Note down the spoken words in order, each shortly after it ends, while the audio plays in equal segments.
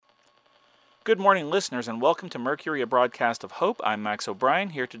Good morning, listeners, and welcome to Mercury, a broadcast of hope. I'm Max O'Brien,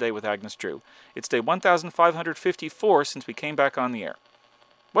 here today with Agnes Drew. It's day 1554 since we came back on the air.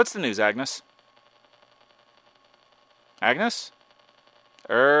 What's the news, Agnes? Agnes?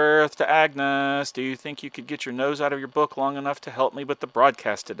 Earth to Agnes. Do you think you could get your nose out of your book long enough to help me with the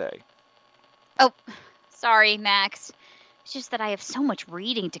broadcast today? Oh, sorry, Max. It's just that I have so much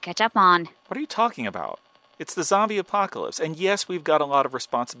reading to catch up on. What are you talking about? It's the zombie apocalypse, and yes, we've got a lot of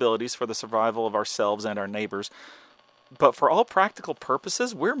responsibilities for the survival of ourselves and our neighbors, but for all practical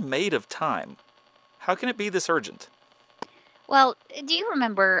purposes, we're made of time. How can it be this urgent? Well, do you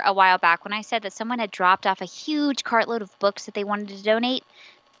remember a while back when I said that someone had dropped off a huge cartload of books that they wanted to donate?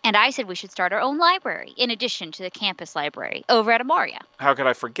 And I said we should start our own library, in addition to the campus library, over at Amoria. How could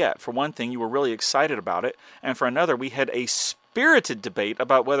I forget? For one thing, you were really excited about it, and for another, we had a spirited debate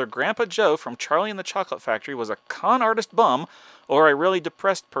about whether Grandpa Joe from Charlie and the Chocolate Factory was a con artist bum or a really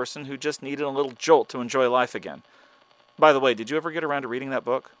depressed person who just needed a little jolt to enjoy life again. By the way, did you ever get around to reading that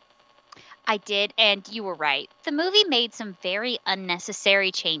book? I did, and you were right. The movie made some very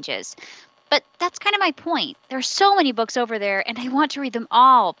unnecessary changes. But that's kind of my point. There are so many books over there, and I want to read them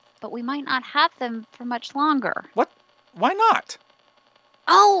all, but we might not have them for much longer. What? Why not?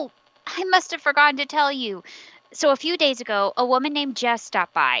 Oh, I must have forgotten to tell you. So a few days ago, a woman named Jess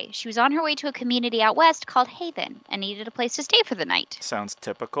stopped by. She was on her way to a community out west called Haven and needed a place to stay for the night. Sounds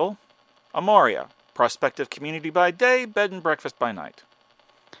typical. Amoria, prospective community by day, bed and breakfast by night.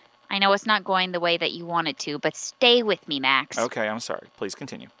 I know it's not going the way that you wanted to, but stay with me, Max. Okay, I'm sorry. Please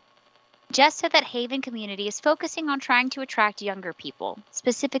continue. Jess said that Haven Community is focusing on trying to attract younger people,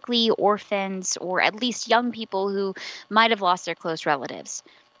 specifically orphans or at least young people who might have lost their close relatives.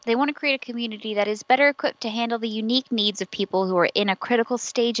 They want to create a community that is better equipped to handle the unique needs of people who are in a critical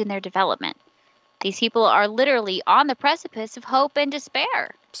stage in their development. These people are literally on the precipice of hope and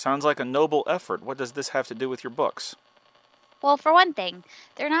despair. Sounds like a noble effort. What does this have to do with your books? Well, for one thing,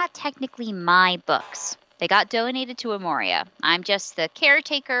 they're not technically my books. They got donated to Amoria. I'm just the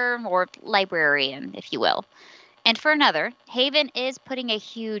caretaker or librarian, if you will. And for another, Haven is putting a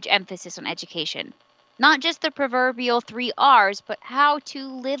huge emphasis on education. Not just the proverbial 3 R's, but how to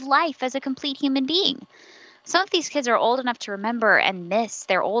live life as a complete human being. Some of these kids are old enough to remember and miss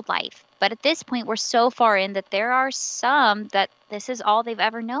their old life. But at this point, we're so far in that there are some that this is all they've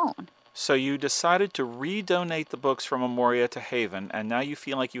ever known. So you decided to redonate the books from Amoria to Haven, and now you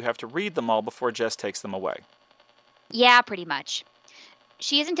feel like you have to read them all before Jess takes them away. Yeah, pretty much.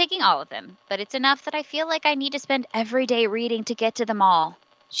 She isn't taking all of them, but it's enough that I feel like I need to spend every day reading to get to them all.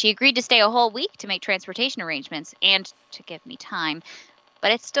 She agreed to stay a whole week to make transportation arrangements and to give me time,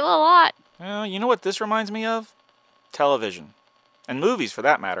 but it's still a lot. Well, you know what this reminds me of? Television. And movies, for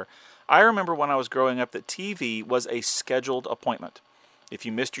that matter. I remember when I was growing up that TV was a scheduled appointment. If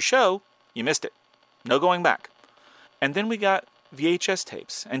you missed your show, you missed it. No going back. And then we got VHS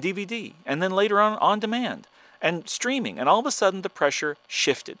tapes and DVD, and then later on demand, and streaming, and all of a sudden the pressure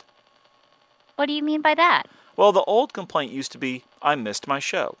shifted. What do you mean by that? Well, the old complaint used to be, I missed my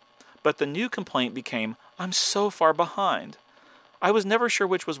show. But the new complaint became, I'm so far behind. I was never sure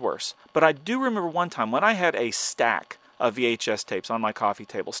which was worse, but I do remember one time when I had a stack of VHS tapes on my coffee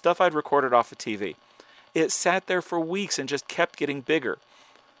table, stuff I'd recorded off the TV. It sat there for weeks and just kept getting bigger.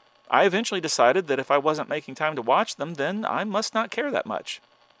 I eventually decided that if I wasn't making time to watch them, then I must not care that much.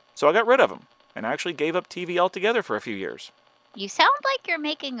 So I got rid of them, and actually gave up TV altogether for a few years. You sound like you're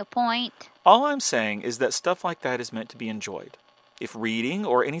making a point. All I'm saying is that stuff like that is meant to be enjoyed. If reading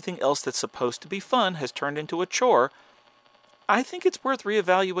or anything else that's supposed to be fun has turned into a chore, I think it's worth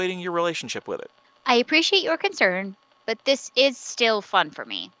reevaluating your relationship with it. I appreciate your concern, but this is still fun for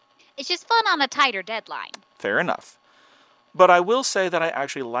me. It's just fun on a tighter deadline. Fair enough. But I will say that I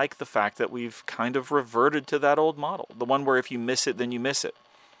actually like the fact that we've kind of reverted to that old model, the one where if you miss it, then you miss it.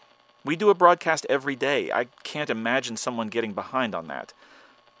 We do a broadcast every day. I can't imagine someone getting behind on that.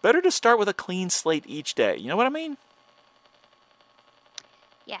 Better to start with a clean slate each day. You know what I mean?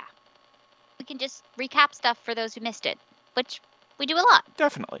 Yeah. We can just recap stuff for those who missed it, which we do a lot.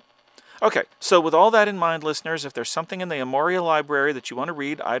 Definitely. Okay, so with all that in mind, listeners, if there's something in the Amoria Library that you want to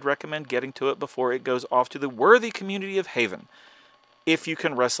read, I'd recommend getting to it before it goes off to the worthy community of Haven, if you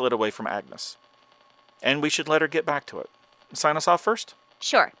can wrestle it away from Agnes. And we should let her get back to it. Sign us off first?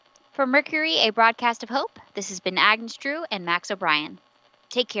 Sure. For Mercury, a broadcast of hope, this has been Agnes Drew and Max O'Brien.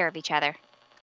 Take care of each other.